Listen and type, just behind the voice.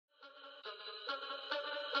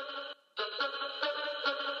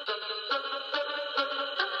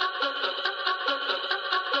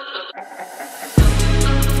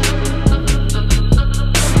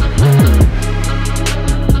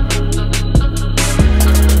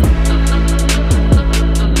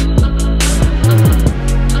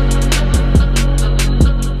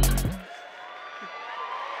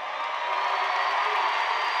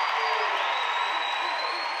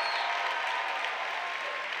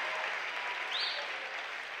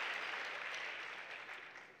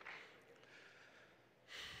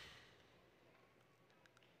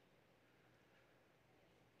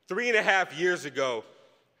3.5 years ago,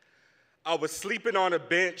 I was sleeping on a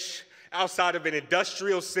bench outside of an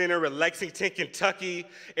industrial center in Lexington, Kentucky,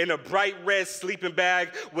 in a bright red sleeping bag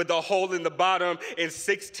with a hole in the bottom in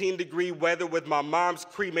 16-degree weather with my mom's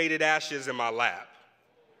cremated ashes in my lap.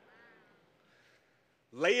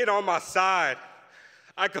 Laying on my side,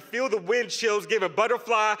 I could feel the wind chills giving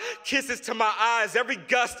butterfly kisses to my eyes. Every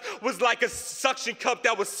gust was like a suction cup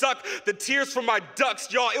that would suck the tears from my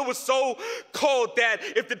ducts, y'all. It was so cold that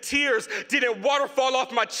if the tears didn't waterfall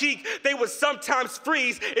off my cheek, they would sometimes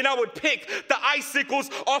freeze, and I would pick the icicles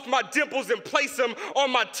off my dimples and place them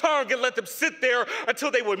on my tongue and let them sit there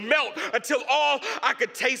until they would melt, until all I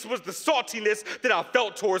could taste was the saltiness that I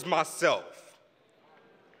felt towards myself.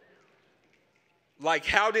 Like,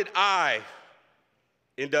 how did I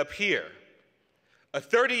end up here? A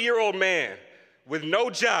 30-year-old man with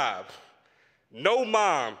no job, no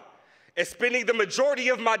mom, and spending the majority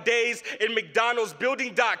of my days in McDonald's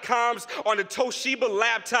building .coms on a Toshiba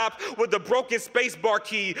laptop with a broken spacebar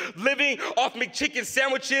key, living off McChicken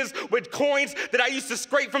sandwiches with coins that I used to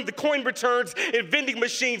scrape from the coin returns in vending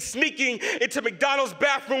machines, sneaking into McDonald's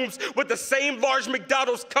bathrooms with the same large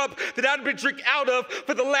McDonald's cup that I'd been drinking out of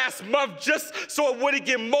for the last month just so it wouldn't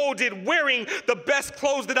get molded, wearing the best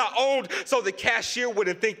clothes that I owned so the cashier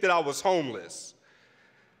wouldn't think that I was homeless.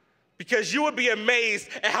 Because you would be amazed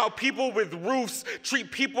at how people with roofs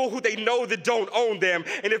treat people who they know that don't own them.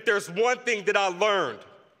 And if there's one thing that I learned,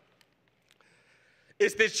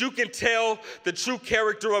 it's that you can tell the true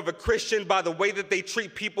character of a Christian by the way that they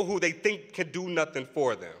treat people who they think can do nothing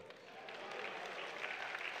for them.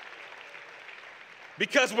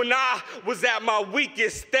 Because when I was at my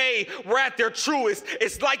weakest, they were at their truest.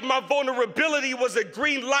 It's like my vulnerability was a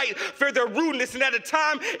green light for their rudeness. And at a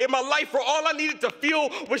time in my life where all I needed to feel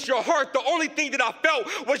was your heart, the only thing that I felt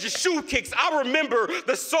was your shoe kicks. I remember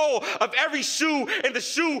the sole of every shoe and the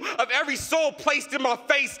shoe of every soul placed in my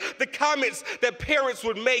face, the comments that parents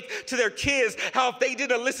would make to their kids, how if they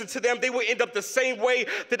didn't listen to them, they would end up the same way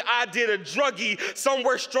that I did, a druggie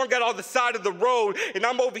somewhere strung out on the side of the road. And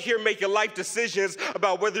I'm over here making life decisions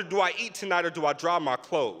about whether do I eat tonight or do I dry my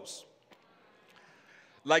clothes.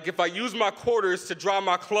 Like if I use my quarters to dry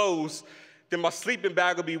my clothes, then my sleeping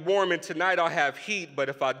bag will be warm and tonight I'll have heat, but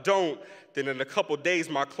if I don't, then in a couple days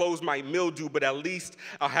my clothes might mildew, but at least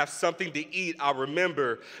I'll have something to eat. I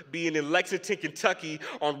remember being in Lexington, Kentucky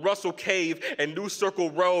on Russell Cave and New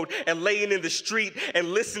Circle Road and laying in the street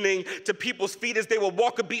and listening to people's feet as they would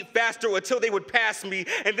walk a beat faster until they would pass me,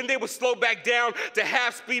 and then they would slow back down to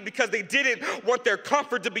half speed because they didn't want their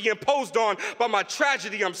comfort to be imposed on by my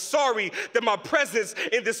tragedy. I'm sorry that my presence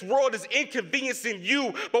in this world is inconveniencing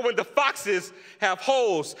you, but when the foxes have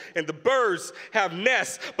holes and the birds have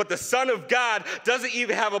nests, but the Son of God doesn't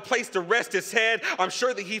even have a place to rest his head, I'm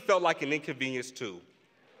sure that he felt like an inconvenience too.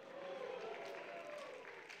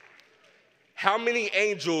 How many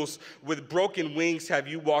angels with broken wings have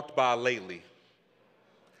you walked by lately?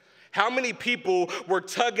 How many people were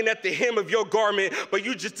tugging at the hem of your garment, but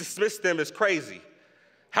you just dismissed them as crazy?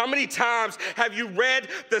 How many times have you read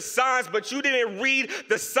the signs, but you didn't read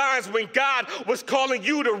the signs when God was calling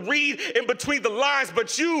you to read in between the lines,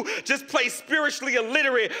 but you just play spiritually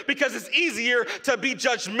illiterate because it's easier to be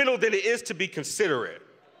judgmental than it is to be considerate?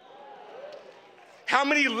 How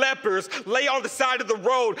many lepers lay on the side of the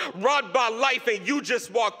road, robbed by life, and you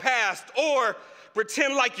just walk past? Or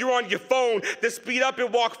pretend like you're on your phone, then speed up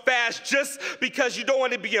and walk fast just because you don't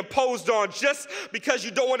want to be imposed on, just because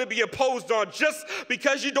you don't want to be imposed on, just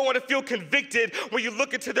because you don't want to feel convicted when you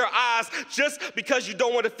look into their eyes, just because you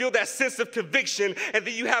don't want to feel that sense of conviction, and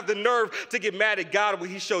then you have the nerve to get mad at God when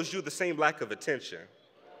he shows you the same lack of attention.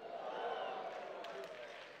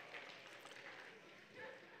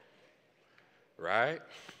 Right?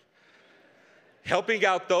 Helping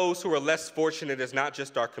out those who are less fortunate is not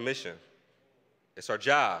just our commission. It's our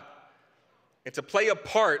job. And to play a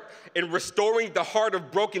part in restoring the heart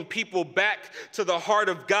of broken people back to the heart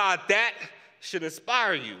of God, that should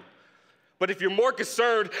inspire you. But if you're more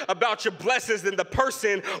concerned about your blessings than the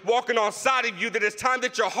person walking alongside of you, then it's time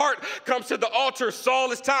that your heart comes to the altar.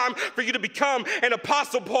 Saul, it's time for you to become an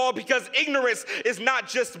Apostle Paul, because ignorance is not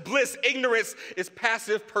just bliss. Ignorance is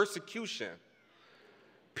passive persecution.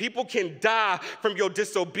 People can die from your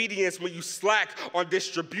disobedience when you slack on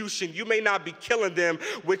distribution. You may not be killing them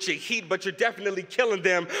with your heat, but you're definitely killing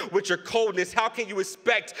them with your coldness. How can you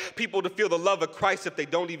expect people to feel the love of Christ if they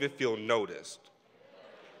don't even feel noticed?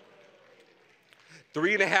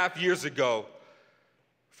 3.5 years ago,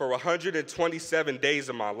 for 127 days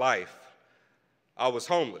of my life, I was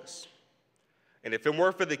homeless. And if it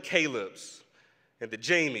weren't for the Calebs and the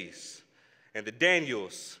Jamies and the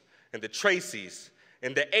Daniels and the Tracys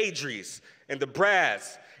and the Adries and the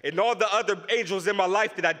Brads and all the other angels in my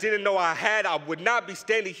life that I didn't know I had, I would not be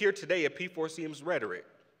standing here today at P4CM's Rhetoric.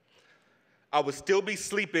 I would still be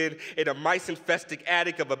sleeping in a mice-infested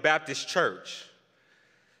attic of a Baptist church.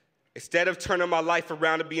 Instead of turning my life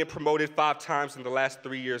around and being promoted 5 times in the last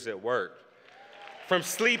 3 years at work. From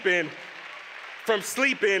sleeping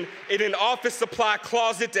in an office supply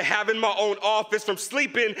closet to having my own office, from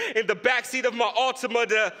sleeping in the backseat of my Altima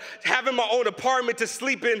to having my own apartment, to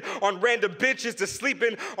sleeping on random benches, to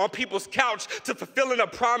sleeping on people's couch, to fulfilling a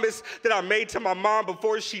promise that I made to my mom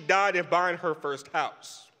before she died and buying her first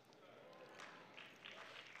house.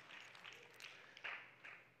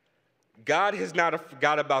 God has not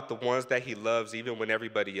forgot about the ones that he loves even when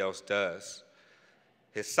everybody else does.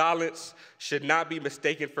 His silence should not be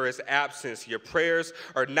mistaken for his absence. Your prayers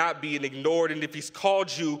are not being ignored. And if he's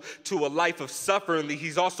called you to a life of suffering,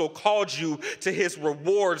 he's also called you to his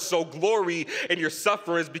reward. So glory in your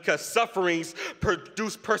sufferings, because sufferings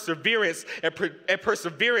produce perseverance, and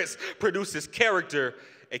perseverance produces character,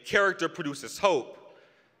 and character produces hope.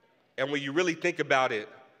 And when you really think about it,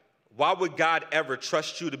 why would God ever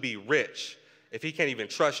trust you to be rich if he can't even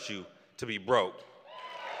trust you to be broke?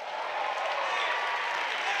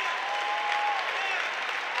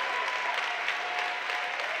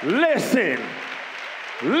 Listen.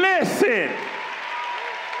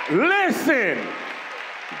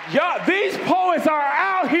 Y'all, these poets are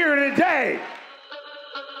out here today.